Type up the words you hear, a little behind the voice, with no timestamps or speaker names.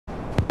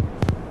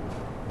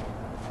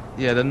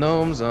Yeah, the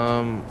gnomes.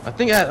 I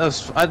think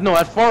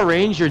at far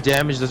range your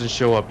damage doesn't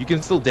show up. You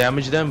can still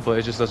damage them, but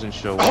it just doesn't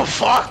show up. Oh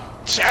fuck!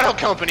 Shadow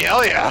Company,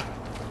 hell yeah!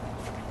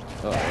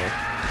 Uh-oh.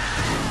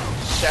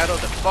 Shadow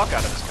the fuck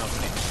out of this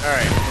company. All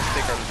right, let's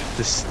take our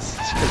This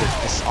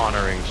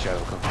dishonoring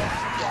Shadow Company.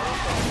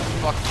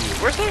 Fuck you.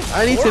 Where's the?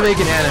 I need to make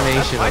an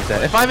animation like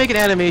that. If I make an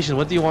animation,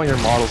 what do you want your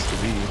models to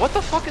be? What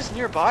the fuck is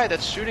nearby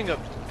that's shooting up?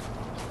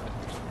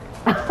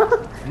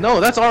 No,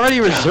 that's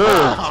already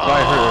reserved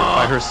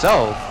by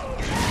herself.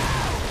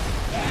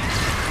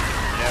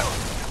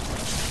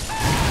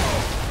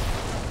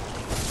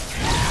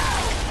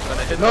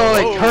 No,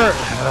 like her.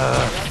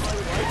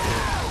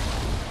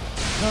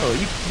 No,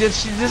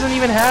 she doesn't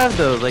even have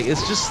those. Like,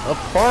 it's just a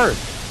part.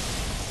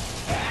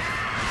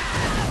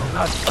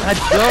 I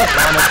don't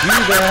wanna do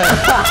that.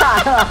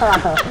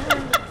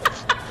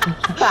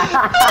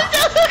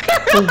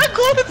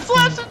 Look and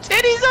slap some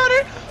titties on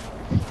her.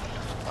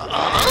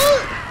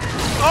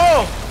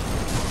 Oh!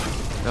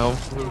 No.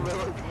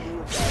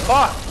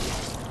 Fuck!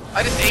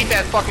 I just ate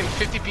that fucking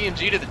 50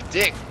 BMG to the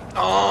dick.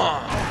 Oh!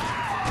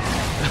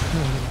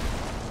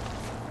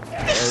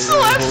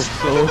 Slaps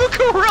the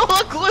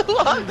Gorilla Glue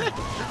on it!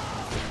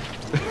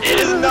 It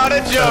is not a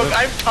joke.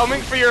 I'm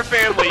coming for your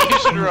family. You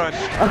should run.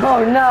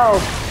 Oh no!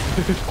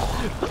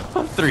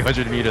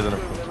 300 meters in a...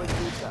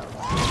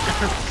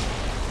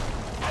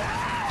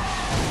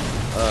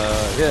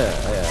 yeah.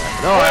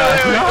 No,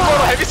 wait.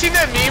 Have you seen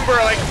that meme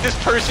where like this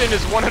person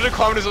is 100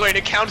 kilometers away and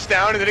it counts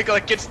down and then it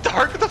like gets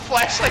dark with the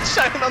flashlight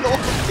shining on the wall?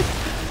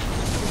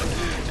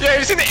 Yeah, have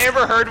you seen the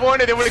Amber Heard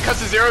one and then when it cuts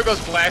to 0 it goes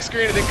black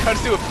screen and then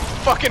cuts to a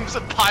fucking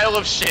pile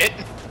of shit?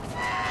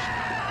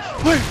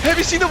 Wait, have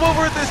you seen the one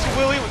where this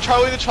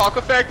Charlie the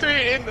Chocolate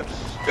Factory and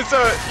it's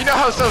you know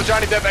how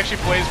Johnny Depp actually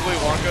plays Willy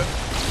Wonka?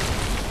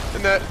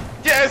 And that.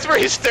 Yeah, it's where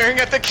he's staring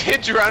at the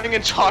kid drowning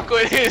in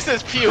chocolate and it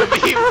says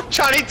POV,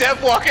 Johnny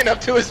Depp walking up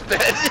to his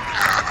bed.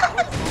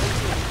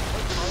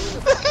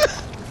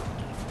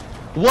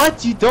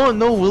 What? You don't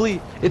know Willy?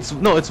 It's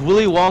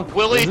Willy Wonka.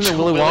 Willy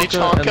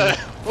Chonka.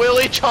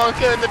 Willy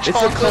Chonka and the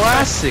Chocolate. It's a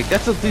classic.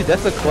 That's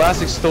a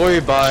classic story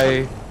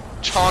by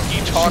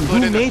Chonky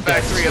Chocolate in the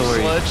Factory of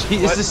Sludge.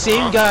 It's the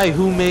same guy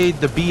who made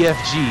the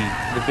BFG,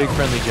 the Big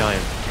Friendly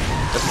Giant.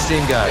 That's the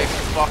same guy.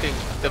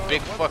 The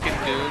big fucking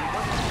goon.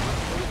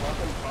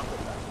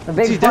 The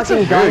big Dude, that's a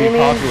fucking very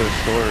gun, popular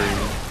story.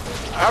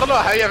 I don't know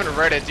how you haven't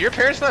read it. Do your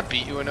parents not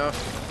beat you enough?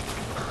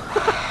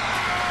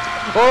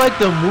 Or like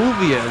the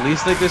movie at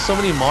least. Like there's so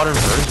many modern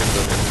versions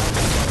of it.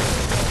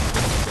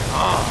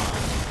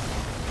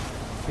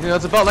 You know,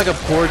 it's about like a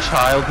poor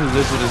child who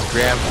lives with his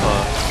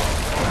grandpa.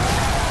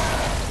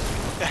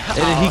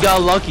 And then he got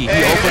lucky. He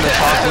opened a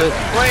chocolate.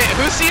 Wait,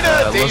 who's seen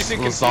Dazed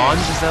and Confused?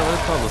 Lasange? Is that what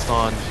it's called?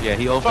 Lasange. Yeah,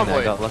 he opened it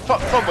and got lucky.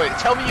 Funboy,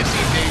 tell me you've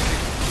seen Dazed.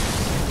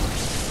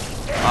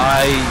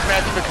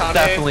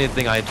 Definitely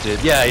think I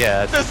did.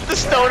 Yeah. The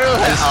stoner.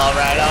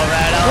 Alright.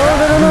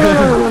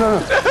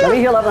 No. Let me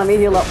heal up,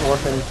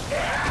 Orphan.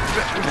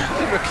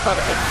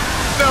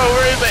 No,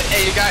 where is it?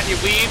 Hey, you got any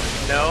weed?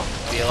 No.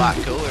 Be a lot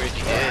cooler if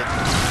you did.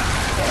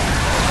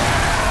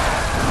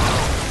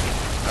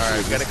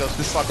 Alright, we gotta go.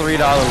 This $3 laser.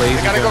 We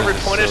gotta go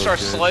replenish our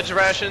sludge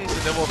rations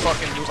and then we'll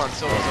fucking move on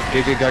Sills.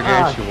 Giga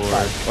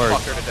Gargantua. Or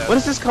what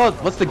is this called?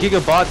 What's the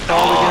Gigabot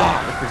called again?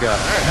 I forgot.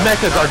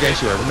 Mecha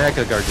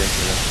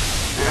Gargantua.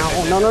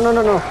 Ow, no,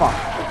 fuck.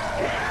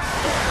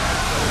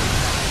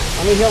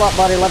 Let me heal up,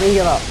 buddy, let me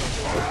heal up.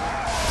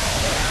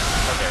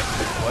 Okay,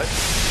 what?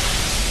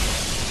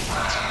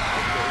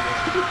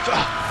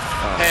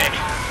 Hey,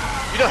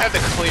 you don't have the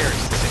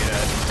clearance to say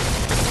that.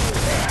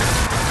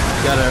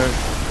 You gotta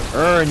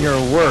earn your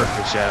worth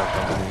at Shadow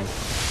Company.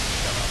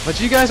 But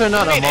you guys are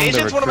not among the recruits.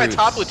 Agent's one of my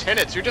top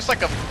lieutenants. You're just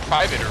like a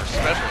private or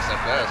specialist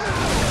at best.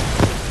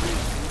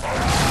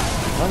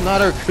 I'm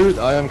not a recruit,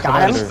 I am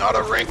commander. That's not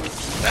a rank.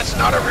 That's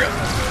not a real.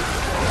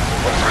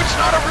 Recruit's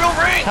not a real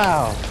rank.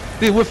 How?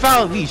 Dude,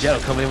 without me, Shadow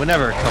Company would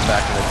never come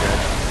back from the dead.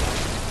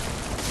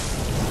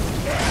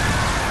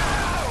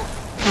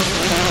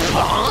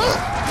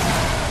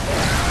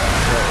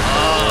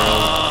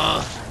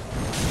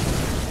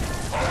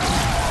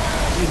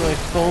 Dude, my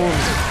phone.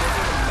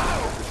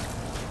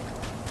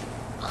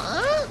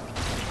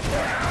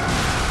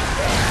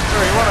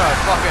 Sure, you wanna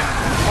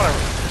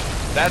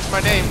that's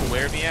my name,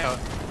 wear me out.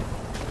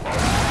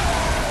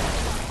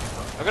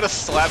 I'm gonna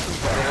slap some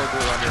Gorilla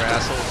Glue on your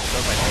asshole and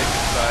shove my dick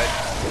inside.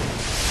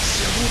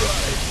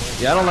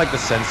 Yeah, I don't like the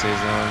senseis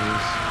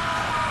zombies.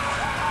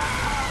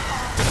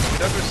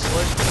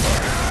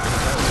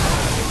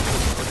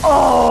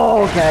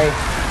 Oh, okay.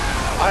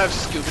 I have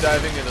scuba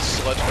diving in a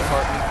sludge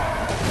compartment.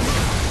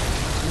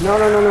 No.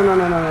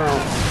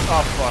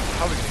 Oh fuck,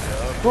 how we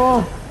gonna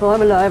go? Oh,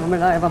 I'm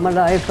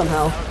alive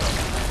somehow.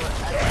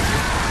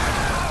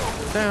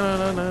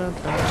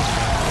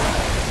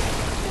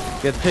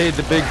 Get paid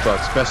the big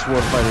bucks. Best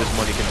warfighters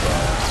money can buy.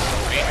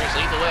 Rangers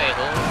lead the way,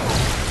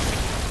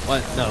 huh?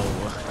 What? No.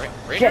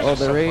 Rangers oh,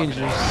 the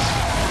Rangers.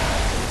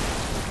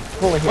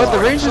 Holy But the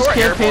Rangers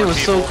campaign was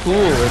so cool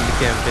in the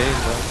campaign,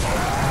 though.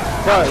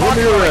 Right, let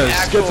me Talking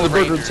to, get to the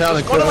burger Rangers. town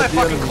and There's one in my collect the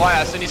fucking enemy.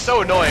 class, and he's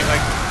so annoying.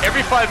 Like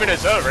every 5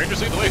 minutes, oh,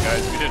 Rangers lead the way,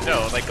 guys. We didn't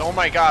know. Like, oh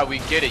my god, we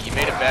get it. You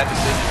made a bad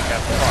decision,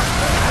 Captain Fox.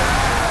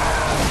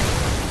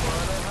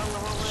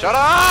 Shut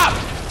up!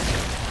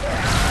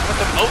 What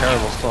the monkey?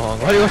 Terrible song.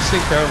 Why do you want to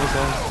sing terrible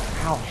songs?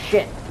 Ow,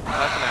 shit.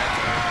 That's an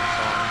accident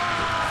song.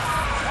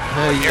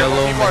 Hey, Airborne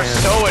yellow people are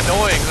man. so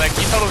annoying. Like,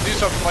 you tell them to do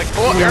something like,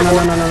 oh, No, no,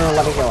 airborne. no, no, no, no,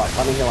 let me heal up.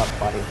 Let me heal up,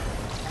 buddy.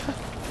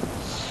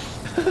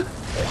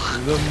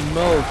 The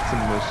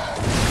Multimus.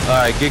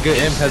 Alright, Giga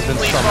Imp has been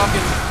Please summoned.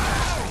 fucking...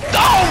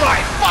 Oh my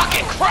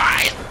fucking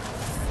Christ!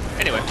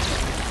 Anyway,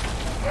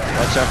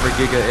 Watch out for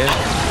Giga Imp.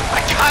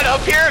 I got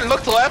up here and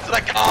looked left,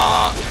 like,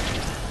 ah.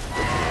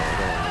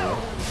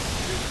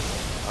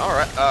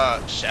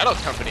 Alright, Shadow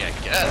Company, I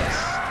guess.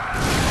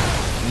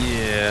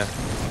 Yeah.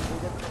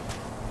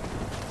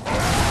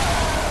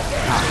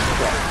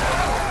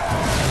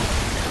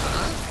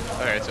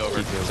 Okay, it's over.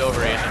 Keep It's going.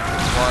 over, Agent.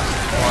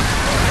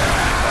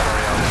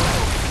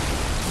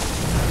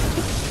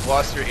 You've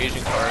lost your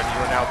agent card.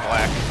 You are now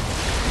black.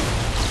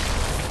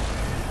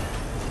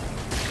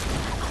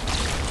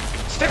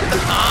 Stick with the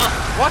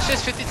watch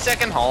this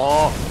 50-second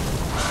haul.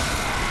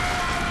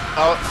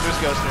 Oh, there's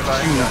a ghost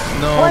nearby.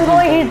 No. One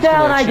boy, he's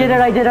down. I did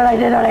it, I did it, I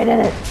did it, I did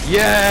it.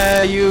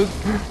 Yeah, you.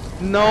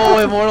 No,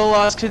 Immortal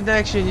lost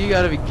connection. You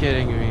gotta be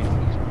kidding me.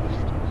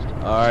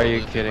 Are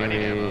you kidding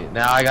me?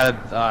 Now I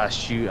gotta.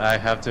 Shoot, I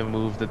have to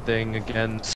move the thing again.